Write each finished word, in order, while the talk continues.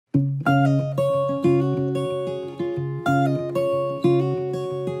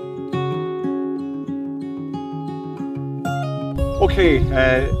Okay,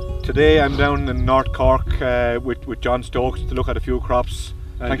 today I'm down in North Cork with John Stokes to look at a few crops.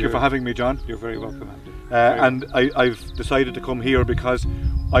 Thank you for having me, John. You're very welcome, Andy. And I've decided to come here because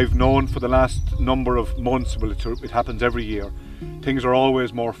I've known for the last number of months, well it happens every year, things are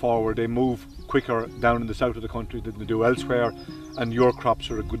always more forward. They move quicker down in the south of the country than they do elsewhere, and your crops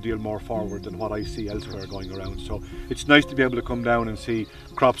are a good deal more forward than what I see elsewhere going around. So it's nice to be able to come down and see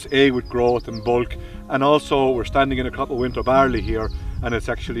crops with growth and bulk, and also we're standing in a crop of winter barley here, and it's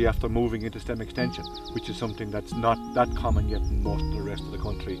actually after moving into stem extension, which is something that's not that common yet in most of the rest of the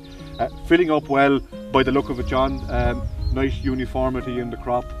country. Filling up well by the look of it, John. Nice uniformity in the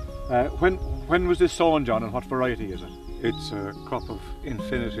crop. When was this sown, John, and what variety is it? It's a crop of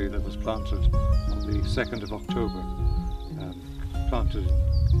Infinity that was planted on the 2nd of October. Planted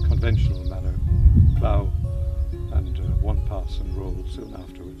in conventional manner, plough and one pass and roll soon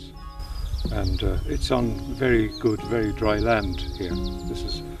afterwards. And it's on very good, very dry land here. This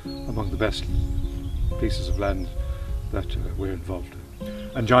is among the best pieces of land that we're involved in.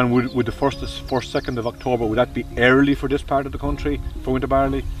 And John, would the 2nd of October, would that be early for this part of the country for winter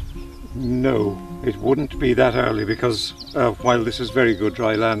barley? No, it wouldn't be that early, because while this is very good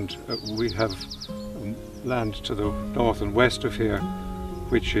dry land, we have land to the north and west of here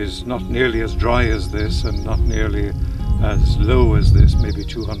which is not nearly as dry as this and not nearly as low as this, maybe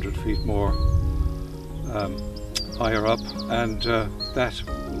 200 feet more higher up, and that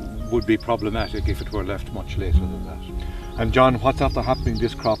would be problematic if it were left much later than that. And John, what's after happening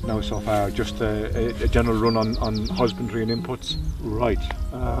this crop now so far? Just a general run on husbandry and inputs? Right.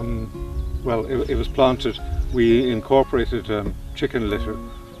 Well, it was planted. We incorporated chicken litter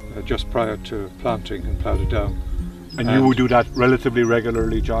just prior to planting and ploughed it down. And you would do that relatively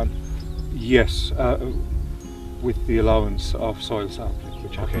regularly, John? Yes, with the allowance of soil sampling,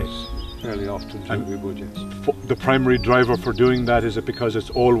 which happens fairly often. And we would, yes. The primary driver for doing that, is it because it's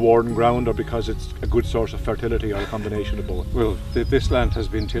old worn ground, or because it's a good source of fertility, or a combination of both? Well, this land has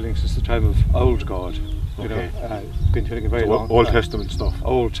been tilling since the time of Old God. You know, been tilling a very long time. Old Testament stuff.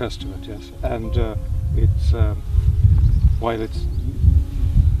 Old Testament, yes. And it's while it's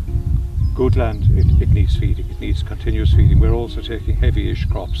good land, it needs feeding. It needs continuous feeding. We're also taking heavy-ish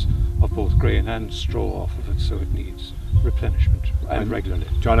crops of both grain and straw off of it, so it needs replenishment and regularly.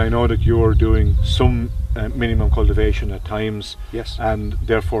 John, I know that you're doing some minimum cultivation at times. Yes. And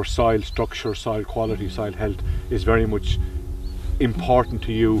therefore soil structure, soil quality, soil health is very much important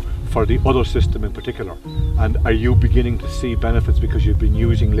to you for the other system in particular. And are you beginning to see benefits because you've been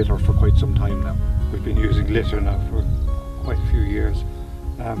using litter for quite some time now? We've been using litter now for quite a few years.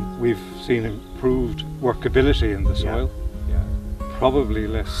 We've seen improved workability in the soil. Yeah. Probably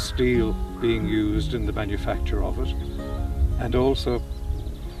less steel being used in the manufacture of it. And also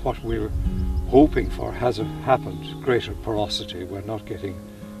what we're hoping for has happened, greater porosity. We're not getting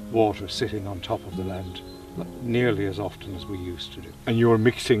water sitting on top of the land nearly as often as we used to do. And you're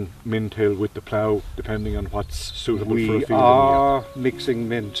mixing min-till with the plough depending on what's suitable for a field? We are mixing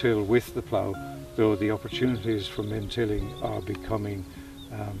min-till with the plough, though the opportunities for min-tilling are becoming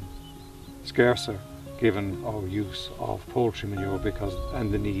scarcer given our use of poultry manure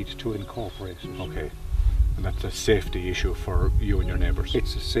and the need to incorporate it. Okay. And that's a safety issue for you and your neighbours?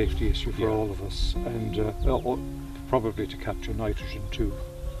 It's a safety issue for all of us, and probably to capture nitrogen too.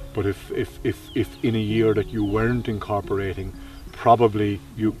 But if in a year that you weren't incorporating, probably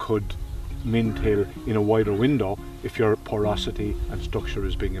you could min-till in a wider window if your porosity and structure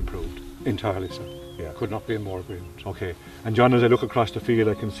is being improved. Entirely so. Yeah. Could not be in more agreement. Okay. And John, as I look across the field,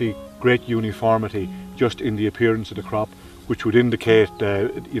 I can see great uniformity just in the appearance of the crop, which would indicate,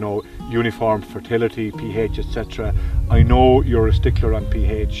 uniform fertility, pH, etc. I know you're a stickler on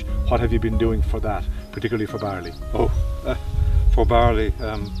pH. What have you been doing for that, particularly for barley? For barley,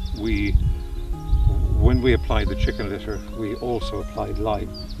 when we applied the chicken litter, we also applied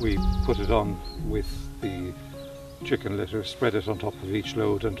lime. We put it on with the chicken litter, spread it on top of each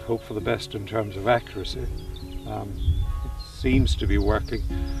load, and hope for the best in terms of accuracy. It seems to be working.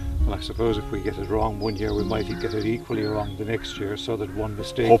 Well, I suppose if we get it wrong one year, we might get it equally wrong the next year, so that one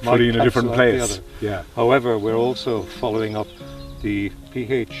mistake hopefully might in a different cancel out place. the other. Yeah. However, we're also following up the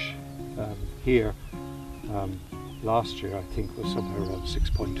pH here. Last year, I think, was somewhere around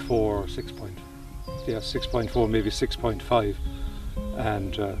 6.4 or 6.4, maybe 6.5,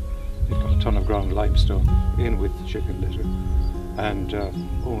 and it got a ton of ground limestone in with the chicken litter. And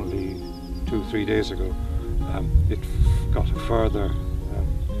only 2-3 days ago, it got a further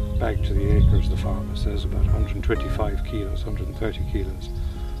bag to the acres. The farmer says about 125 kilos, 130 kilos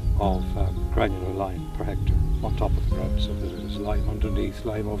of granular lime per hectare on top of the ground, so that there's lime underneath,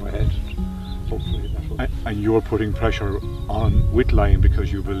 lime overhead, hopefully that will. And you're putting pressure on with lime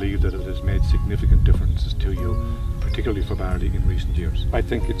because you believe that it has made significant differences to you, particularly for barley in recent years. I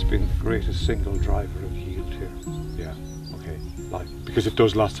think it's been the greatest single driver of yield here. Yeah, okay. Lime. Because it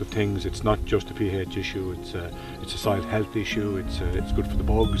does lots of things. It's not just a pH issue, it's a soil health issue, it's good for the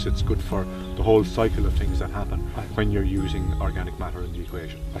bugs, it's good for the whole cycle of things that happen when you're using organic matter in the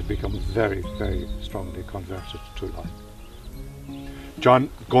equation. I've become very, very strongly converted to lime. John,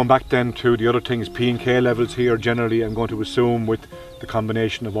 going back then to the other things, P&K levels here generally, I'm going to assume with the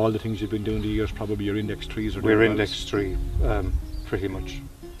combination of all the things you've been doing the years, probably your index 3s are We're index 3 pretty much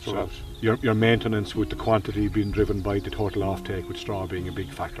throughout. So your maintenance with the quantity being driven by the total offtake, with straw being a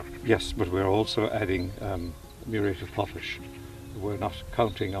big factor. Yes, but we're also adding muriate of potash. We're not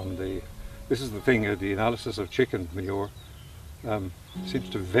counting on this is the thing, the analysis of chicken manure seems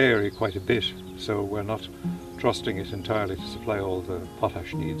to vary quite a bit, so we're not trusting it entirely to supply all the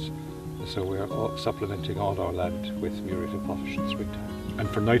potash needs. So we're supplementing all our land with muriate of potash in springtime. And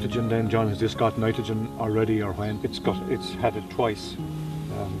for nitrogen then, John, has this got nitrogen already or when? It's had it twice.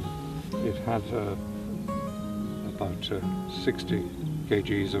 It had about 60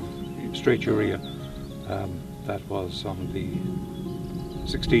 kgs of straight urea. That was on the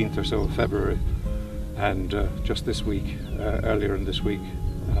 16th or so of February, and just this week, earlier in this week,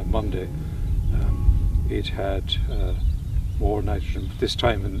 Monday, it had more nitrogen, this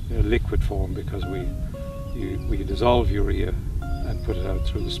time in a liquid form, because we dissolve urea and put it out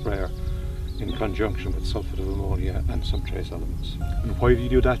through the sprayer in conjunction with sulphate of ammonia and some trace elements. And why do you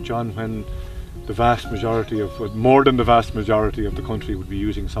do that, John, when the vast majority of, more than the vast majority of the country would be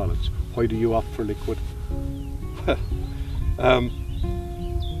using solids? Why do you opt for liquid?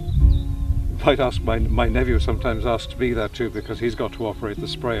 Might ask my nephew sometimes asks me that too, because he's got to operate the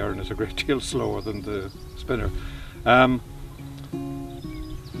sprayer and it's a great deal slower than the spinner.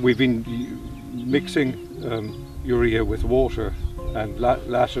 We've been mixing urea with water and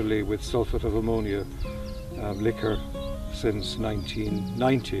latterly with sulphate of ammonia liquor since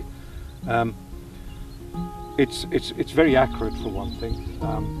 1990. It's very accurate for one thing.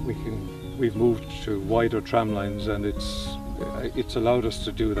 We've moved to wider tram lines, and it's allowed us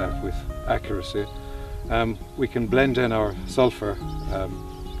to do that with accuracy. We can blend in our sulphur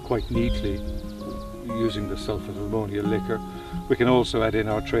quite neatly using the sulphate of ammonia liquor. We can also add in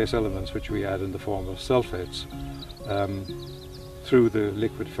our trace elements, which we add in the form of sulfates. Through the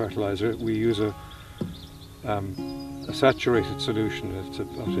liquid fertilizer, we use a saturated solution. It's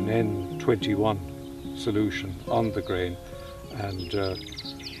about an N21 solution on the grain, and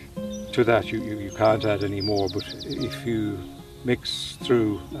to that you can't add any more, but if you mix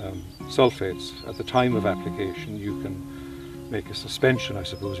through sulfates at the time of application, you can make a suspension, I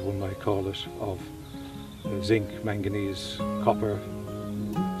suppose one might call it, of zinc, manganese, copper,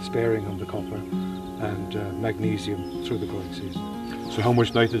 sparing on the copper, and magnesium through the growing season. So how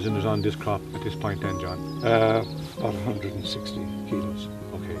much nitrogen is on this crop at this point then, John? About 160 kilos.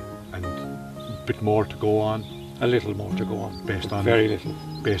 Okay, and a bit more to go on? A little more to go on. Based on? Very little.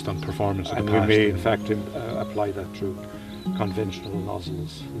 Based on performance of the past. And we may in fact apply that through conventional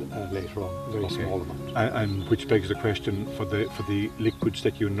nozzles later on, a very small amount. And which begs the question, for the liquids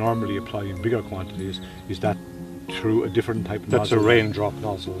that you normally apply in bigger quantities, is that through a different type of nozzle? That's a raindrop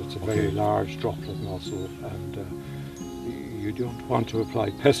nozzle. It's a very large droplet nozzle, and you don't want to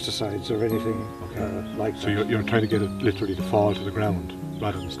apply pesticides or anything like that. So you're trying to get it literally to fall to the ground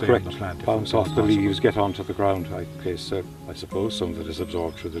rather than stay Correct. on the plant. Bounce off the leaves, get onto the ground. I suppose some of it is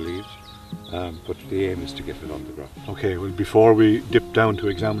absorbed through the leaves, but the aim is to get it on the ground. Okay, well, before we dip down to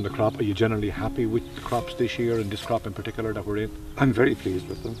examine the crop, are you generally happy with the crops this year, and this crop in particular that we're in? I'm very pleased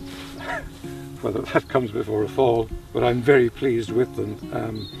with them. Whether that comes before a fall, but I'm very pleased with them.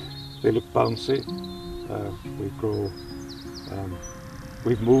 They look bouncy.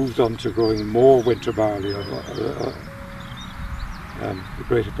 We've moved on to growing more winter barley, a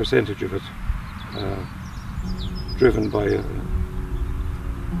greater percentage of it, driven by a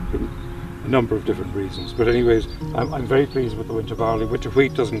number of different reasons. But anyways, I'm very pleased with the winter barley. Winter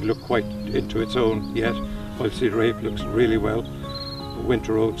wheat doesn't look quite into its own yet. Oilseed rape looks really well.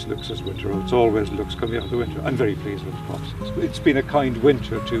 Winter oats looks as winter oats always looks coming out of the winter. I'm very pleased with the crops. It's been a kind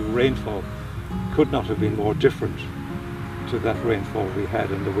winter to rainfall. Could not have been more different to that rainfall we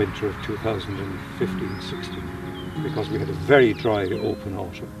had in the winter of 2015-16, because we had a very dry open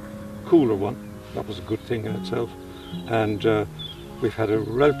autumn, cooler one. That was a good thing in itself, and we've had a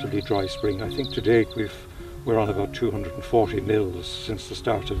relatively dry spring. I think to date we're on about 240 mils since the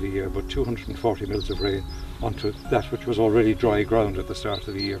start of the year, but 240 mils of rain onto that which was already dry ground at the start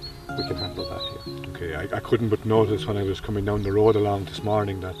of the year. We can handle that here. Okay, I couldn't but notice when I was coming down the road along this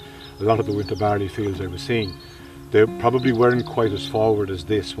morning that a lot of the winter barley fields I was seeing, they probably weren't quite as forward as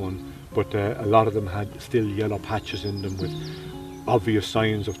this one, but a lot of them had still yellow patches in them with obvious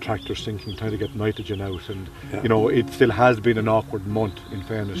signs of tractors sinking, trying to get nitrogen out, and Yeah. you know, it still has been an awkward month, in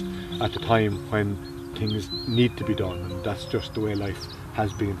fairness, at the time when things need to be done, and that's just the way life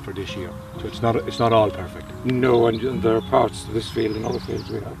has been for this year. So it's not all perfect. No, and there are parts of this field and other fields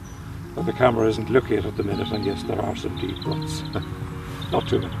we have that the camera isn't looking at the minute, and yes, there are some deep ruts. Not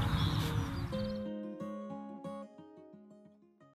too many.